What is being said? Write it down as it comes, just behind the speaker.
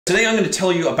Today I'm going to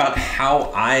tell you about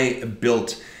how I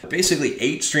built basically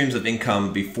 8 streams of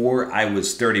income before I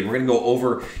was 30. We're going to go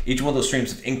over each one of those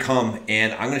streams of income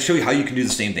and I'm going to show you how you can do the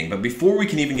same thing. But before we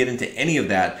can even get into any of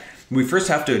that, we first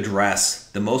have to address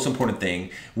the most important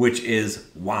thing, which is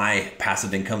why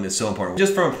passive income is so important.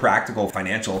 Just from a practical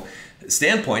financial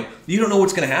standpoint, you don't know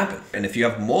what's going to happen. And if you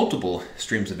have multiple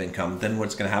streams of income, then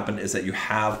what's going to happen is that you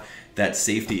have that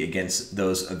safety against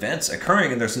those events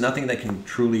occurring, and there's nothing that can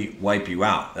truly wipe you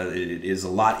out. It is a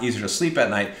lot easier to sleep at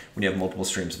night when you have multiple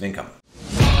streams of income.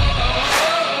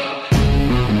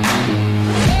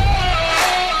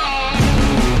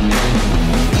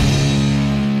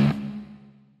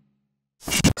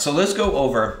 So let's go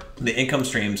over the income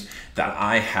streams that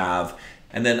I have,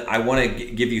 and then I want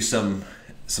to give you some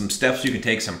steps you can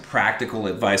take, some practical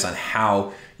advice on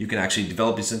how you can actually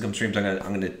develop these income streams. I'm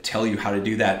going to tell you how to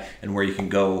do that and where you can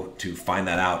go to find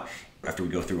that out after we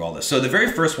go through all this. So the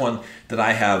very first one that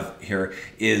I have here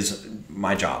is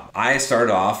my job. I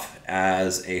started off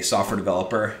as a software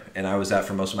developer, and I was that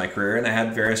for most of my career, and I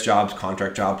had various jobs,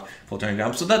 contract jobs, full-time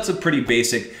jobs. So that's a pretty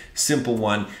basic, simple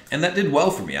one, and that did well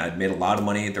for me. I'd made a lot of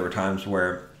money. There were times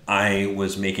where I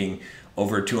was making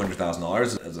over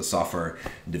 $200,000 as a software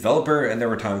developer, and there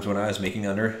were times when I was making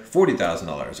under $40,000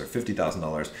 or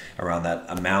 $50,000, around that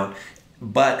amount.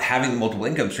 But having multiple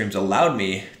income streams allowed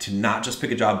me to not just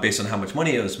pick a job based on how much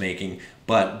money I was making,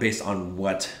 but based on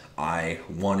what I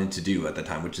wanted to do at the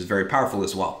time, which is very powerful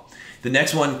as well. The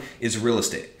next one is real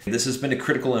estate. This has been a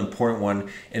critical and important one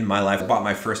in my life. I bought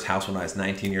my first house when I was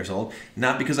 19 years old,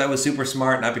 not because I was super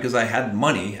smart, not because I had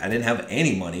money. I didn't have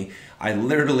any money. I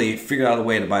literally figured out a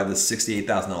way to buy this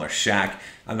 $68,000 shack.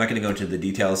 I'm not going to go into the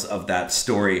details of that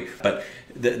story, but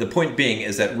the point being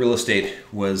is that real estate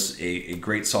was a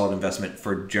great solid investment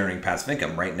for generating passive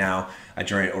income. Right now, I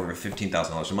generate over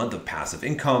 $15,000 a month of passive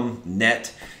income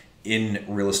net in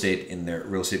real estate, in the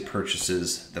real estate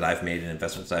purchases that I've made and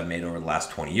investments I've made over the last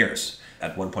 20 years.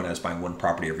 At one point I was buying one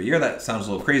property every year. That sounds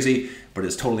a little crazy, but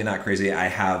it's totally not crazy. I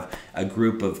have a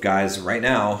group of guys right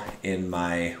now in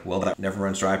my That Never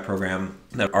Runs Dry program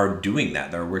that are doing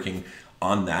that. They're working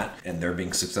on that and they're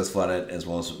being successful at it, as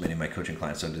well as many of my coaching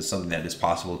clients. So it is something that is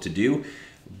possible to do,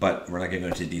 but we're not going to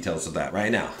go into details of that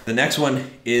right now. The next one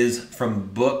is from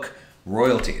book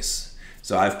royalties.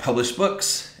 So I've published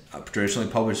books, traditionally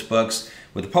published books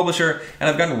with a publisher, and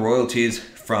I've gotten royalties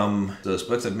from those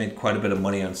books. I've made quite a bit of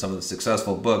money on some of the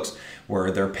successful books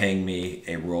where they're paying me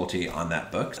a royalty on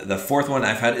that book. The fourth one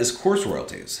I've had is course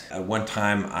royalties. At one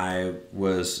time I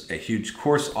was a huge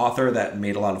course author that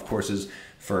made a lot of courses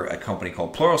for a company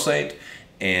called Pluralsight,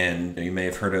 and you may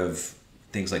have heard of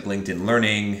things like LinkedIn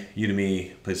Learning,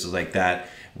 Udemy, places like that,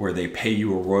 where they pay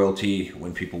you a royalty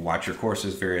when people watch your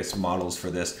courses, various models for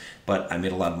this. But I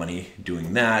made a lot of money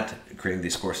doing that, creating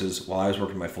these courses while I was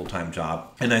working my full-time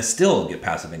job, and I still get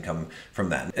passive income from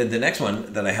that. And the next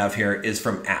one that I have here is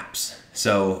from apps.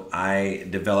 So I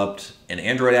developed an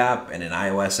Android app and an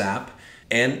iOS app,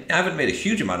 and I haven't made a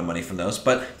huge amount of money from those,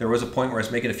 but there was a point where I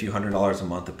was making a few $100s a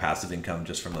month of passive income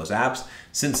just from those apps.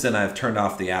 Since then, I've turned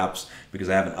off the apps because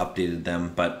I haven't updated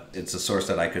them, but it's a source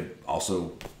that I could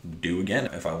also do again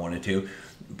if I wanted to.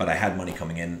 But I had money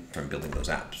coming in from building those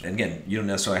apps. And again, you don't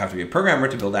necessarily have to be a programmer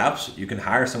to build apps. You can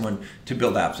hire someone to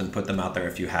build apps and put them out there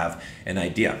if you have an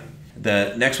idea.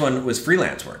 The next one was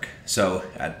freelance work. So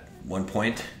at one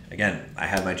point, again, I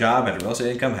had my job, I had real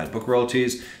estate income, had book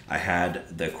royalties, I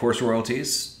had the course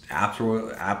royalties,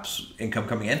 apps income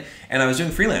coming in, and I was doing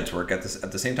freelance work at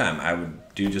the same time. I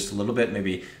would do just a little bit,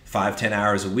 maybe 5-10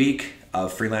 hours a week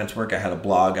of freelance work. I had a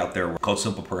blog out there called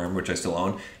Simple Program, which I still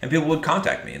own, and people would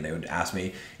contact me and they would ask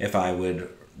me if I would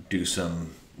do some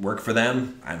work for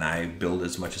them, and I billed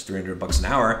as much as $300 an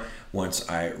hour once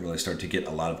I really started to get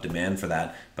a lot of demand for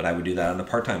that, but I would do that on a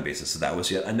part-time basis. So that was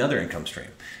yet another income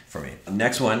stream for me.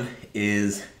 Next one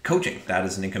is coaching. That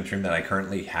is an income stream that I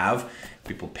currently have.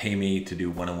 People pay me to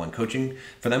do one-on-one coaching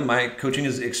for them. My coaching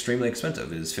is extremely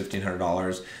expensive. It is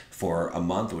 $1,500 for a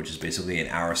month, which is basically an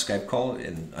hour Skype call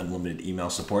and unlimited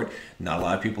email support. Not a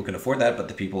lot of people can afford that, but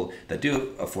the people that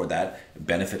do afford that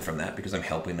benefit from that because I'm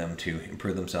helping them to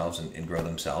improve themselves and grow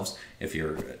themselves. If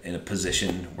you're in a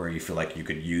position where you feel like you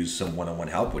could use some one-on-one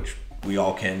help, which we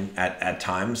all can at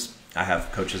times. I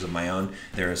have coaches of my own.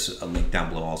 There's a link down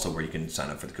below also where you can sign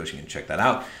up for the coaching and check that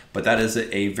out. But that is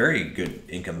a very good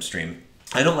income stream.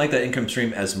 I don't like that income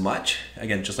stream as much,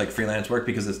 again, just like freelance work,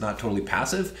 because it's not totally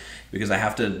passive, because I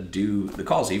have to do the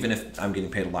calls, even if I'm getting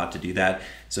paid a lot to do that.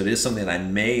 So it is something that I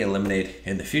may eliminate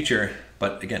in the future,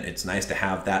 but again, it's nice to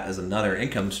have that as another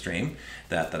income stream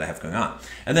that I have going on.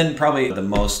 And then probably the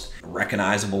most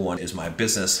recognizable one is my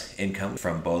business income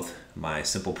from both my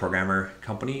Simple Programmer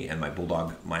company and my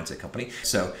Bulldog Mindset company.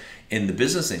 So in the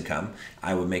business income,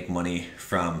 I would make money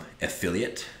from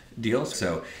affiliate deals.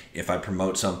 So if I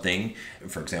promote something,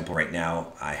 for example, right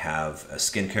now I have a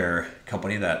skincare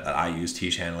company that I use, T.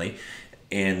 Shanley,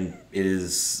 and it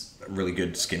is really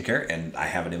good skincare, and I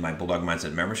have it in my Bulldog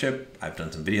Mindset membership. I've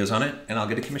done some videos on it, and I'll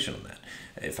get a commission on that.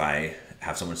 If I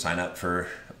have someone sign up for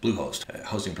Bluehost, a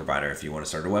hosting provider, if you want to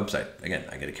start a website, again,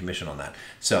 I get a commission on that.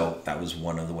 So that was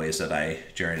one of the ways that I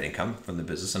generated income from the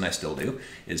business, and I still do,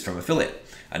 is from affiliate.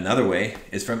 Another way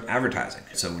is from advertising.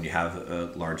 So when you have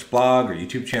a large blog or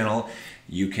YouTube channel,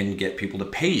 you can get people to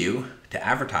pay you to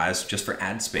advertise just for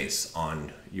ad space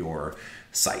on your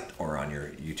site or on your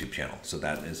YouTube channel. So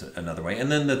that is another way. And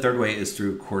then the third way is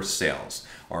through course sales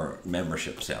or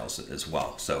membership sales as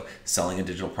well. So selling a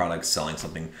digital product, selling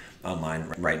something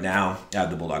online. Right now, I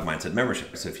have the Bulldog Mindset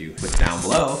membership. So if you click down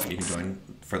below, you can join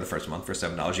for the first month for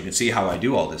 $7. You can see how I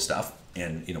do all this stuff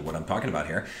and what I'm talking about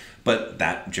here, but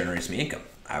that generates me income.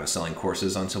 I was selling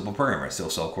courses on Simple Programmer. I still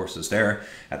sell courses there.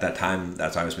 At that time,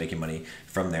 that's how I was making money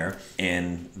from there.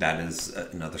 And that is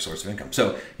another source of income.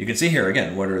 So you can see here,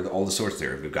 again, what are all the sources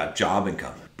there? We've got job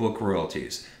income, book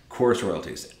royalties, course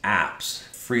royalties, apps,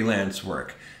 freelance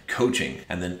work, coaching,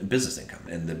 and then business income.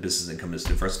 And the business income is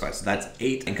diversified. So that's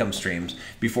 8 income streams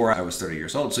before I was 30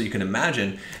 years old. So you can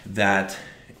imagine that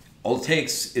all it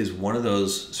takes is one of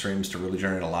those streams to really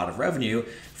generate a lot of revenue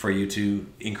for you to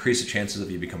increase the chances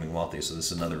of you becoming wealthy. So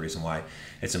this is another reason why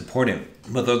it's important.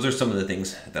 But those are some of the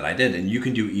things that I did, and you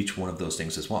can do each one of those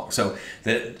things as well. So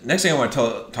the next thing I want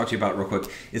to talk to you about real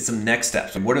quick is some next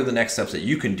steps. What are the next steps that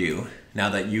you can do now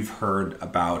that you've heard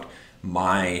about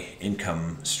my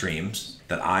income streams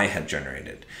that I have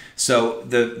generated? So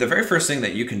the very first thing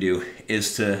that you can do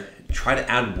is to try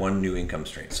to add one new income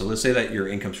stream. So let's say that your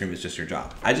income stream is just your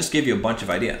job. I just gave you a bunch of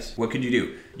ideas. What could you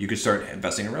do? You could start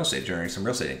investing in real estate, generating some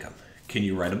real estate income. Can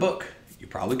you write a book? You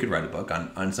probably could write a book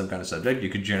on some kind of subject. You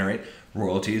could generate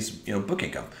royalties, book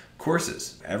income.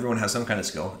 Courses. Everyone has some kind of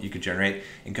skill. You could generate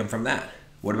income from that.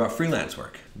 What about freelance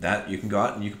work? That you can go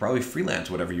out and you can probably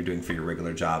freelance whatever you're doing for your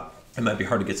regular job. It might be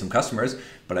hard to get some customers,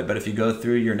 but I bet if you go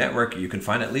through your network, you can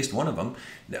find at least one of them.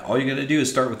 All you got to do is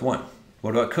start with one.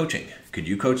 What about coaching? Could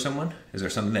you coach someone? Is there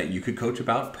something that you could coach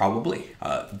about? Probably.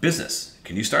 Business.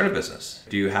 Can you start a business?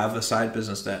 Do you have a side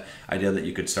business idea that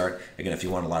you could start? Again, if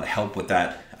you want a lot of help with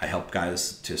that, I help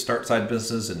guys to start side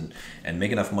businesses and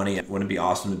make enough money. Wouldn't it be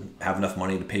awesome to have enough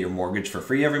money to pay your mortgage for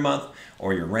free every month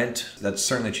or your rent? That's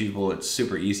certainly achievable. It's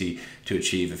super easy to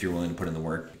achieve if you're willing to put in the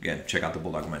work. Again, check out the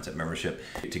Bulldog Mindset membership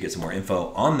to get some more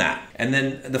info on that. And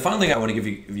then the final thing I want to give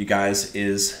you guys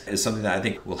is something that I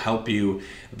think will help you,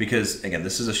 because again,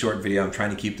 this is a short video. I'm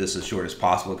trying to keep this as short as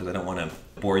possible because I don't want to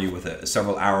bore you with a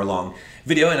several hour long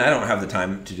video, and I don't have the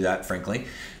time to do that, frankly.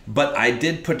 But I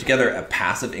did put together a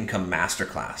passive income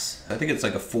masterclass. I think it's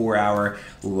like a 4-hour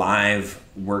live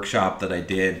workshop that I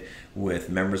did with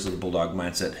members of the Bulldog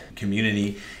Mindset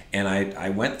community. And I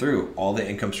went through all the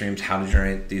income streams, how to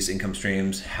generate these income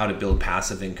streams, how to build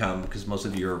passive income, because most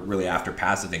of you are really after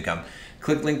passive income.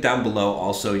 Click link down below.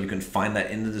 Also, you can find that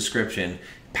in the description,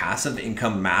 passive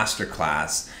income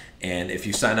masterclass. And if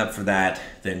you sign up for that,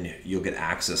 then you'll get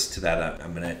access to that.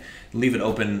 I'm gonna leave it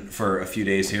open for a few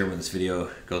days here when this video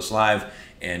goes live,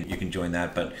 and you can join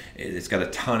that. But it's got a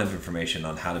ton of information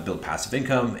on how to build passive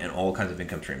income and all kinds of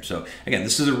income streams. So again,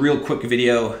 this is a real quick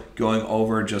video going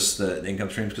over just the income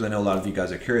streams, because I know a lot of you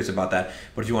guys are curious about that.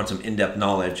 But if you want some in-depth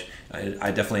knowledge,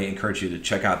 I definitely encourage you to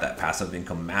check out that passive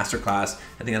income masterclass.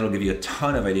 I think that'll give you a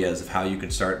ton of ideas of how you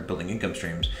can start building income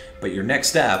streams. But your next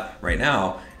step right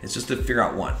now is just to figure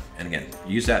out one. And again,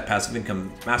 use that passive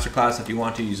income masterclass if you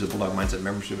want to, use the Bulldog Mindset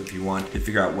membership if you want to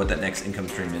figure out what that next income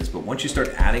stream is. But once you start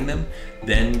adding them,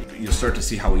 then you'll start to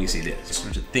see how easy it is. You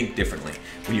start to think differently.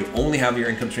 When you only have your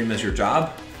income stream as your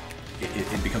job,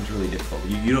 it becomes really difficult.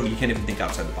 You can't even think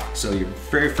outside the box. So your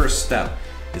very first step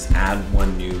is add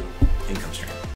one new income stream.